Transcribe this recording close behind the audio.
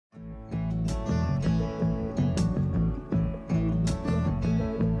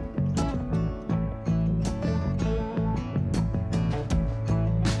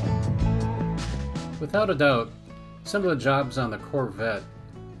Without a doubt, some of the jobs on the Corvette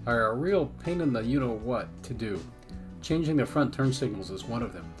are a real pain in the you-know-what to do. Changing the front turn signals is one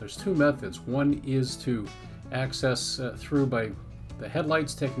of them. There's two methods. One is to access through by the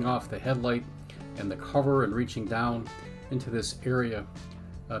headlights, taking off the headlight and the cover and reaching down into this area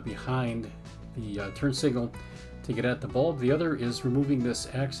behind the turn signal to get at the bulb. The other is removing this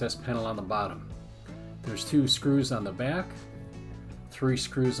access panel on the bottom. There's 2 screws on the back, 3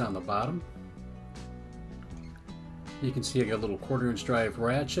 screws on the bottom. You can see I got a little 1/4" drive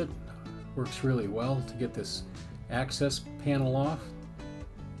ratchet. Works really well to get this access panel off.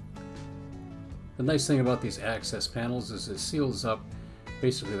 The nice thing about these access panels is it seals up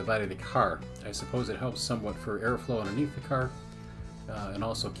basically the body of the car. I suppose it helps somewhat for airflow underneath the car and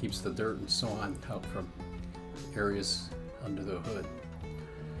also keeps the dirt and so on out from areas under the hood.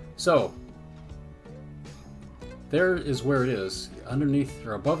 So there is where it is, underneath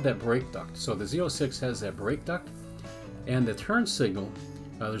or above that brake duct. So the Z06 has that brake duct, and the turn signal,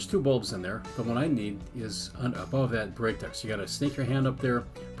 there's 2 bulbs in there. The one I need is above that brake duct. So you got to sneak your hand up there,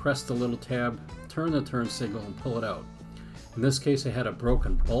 press the little tab, turn the turn signal, and pull it out. In this case, I had a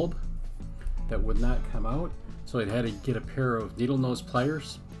broken bulb that would not come out, so I had to get a pair of needle nose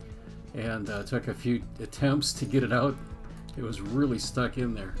pliers, and took a few attempts to get it out. It was really stuck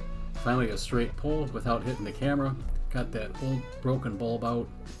in there. Finally, a straight pull without hitting the camera. Got that old broken bulb out.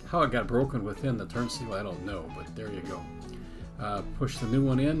 How it got broken within the turn signal, I don't know, but there you go. Push the new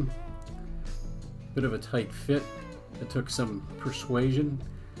one in. Bit of a tight fit. It took some persuasion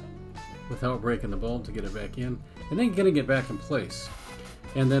without breaking the bulb to get it back in, and then getting it back in place.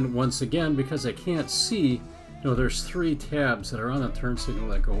 And then once again, because I can't see, there's 3 tabs that are on the turn signal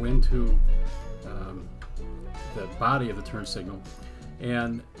that go into the body of the turn signal,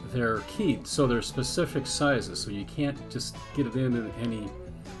 and they're keyed, so they're specific sizes, so you can't just get it in any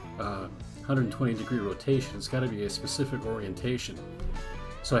 120-degree rotation. It's got to be a specific orientation.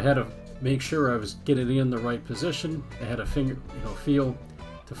 So I had to make sure I was getting it in the right position. I had a feel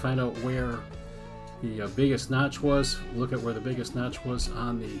to find out where the biggest notch was, look at where the biggest notch was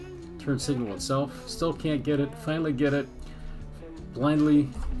on the turn signal itself. Still can't get it, finally get it, blindly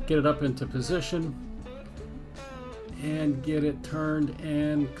get it up into position, and get it turned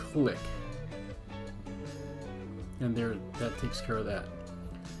and click. And there, that takes care of that.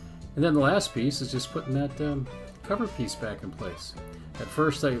 And then the last piece is just putting that cover piece back in place. At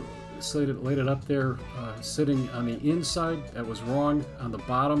first I laid it up there sitting on the inside. That was wrong. On the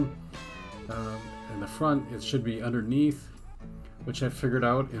bottom, in the front, it should be underneath, which I figured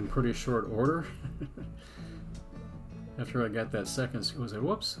out in pretty short order. After I got that second screw, I said,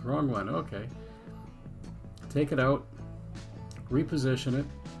 whoops, wrong one. Okay. Take it out, reposition it,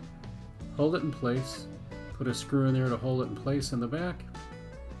 hold it in place, put a screw in there to hold it in place in the back.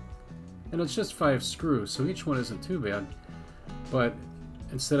 And it's just 5 screws, so each one isn't too bad. But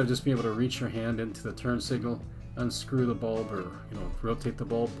instead of just being able to reach your hand into the turn signal, unscrew the bulb, or rotate the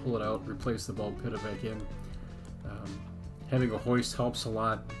bulb, pull it out, replace the bulb, put it back in. Having a hoist helps a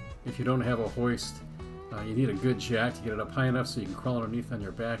lot. If you don't have a hoist, you need a good jack to get it up high enough so you can crawl underneath on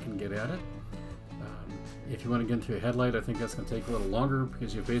your back and get at it. If you want to get into a headlight, I think that's going to take a little longer,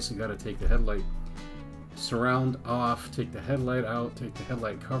 because you've basically got to take the headlight surround off, take the headlight out, take the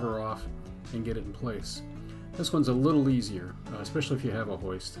headlight cover off, and get it in place. This one's a little easier, especially if you have a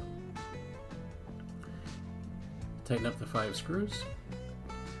hoist. Tighten up the 5 screws,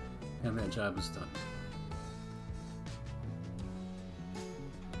 and that job is done.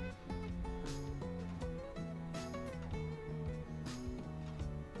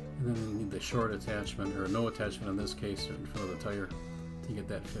 And then you need the short attachment, or no attachment in this case, in front of the tire, to get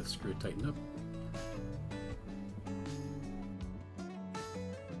that 5th screw tightened up.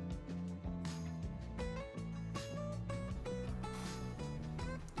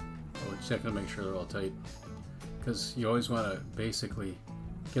 Checking to make sure they're all tight, because you always want to basically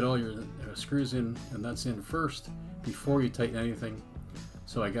get all your screws in and nuts in first before you tighten anything.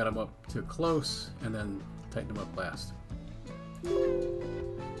 So I got them up to close and then tighten them up last.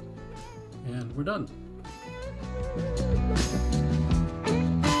 And we're done.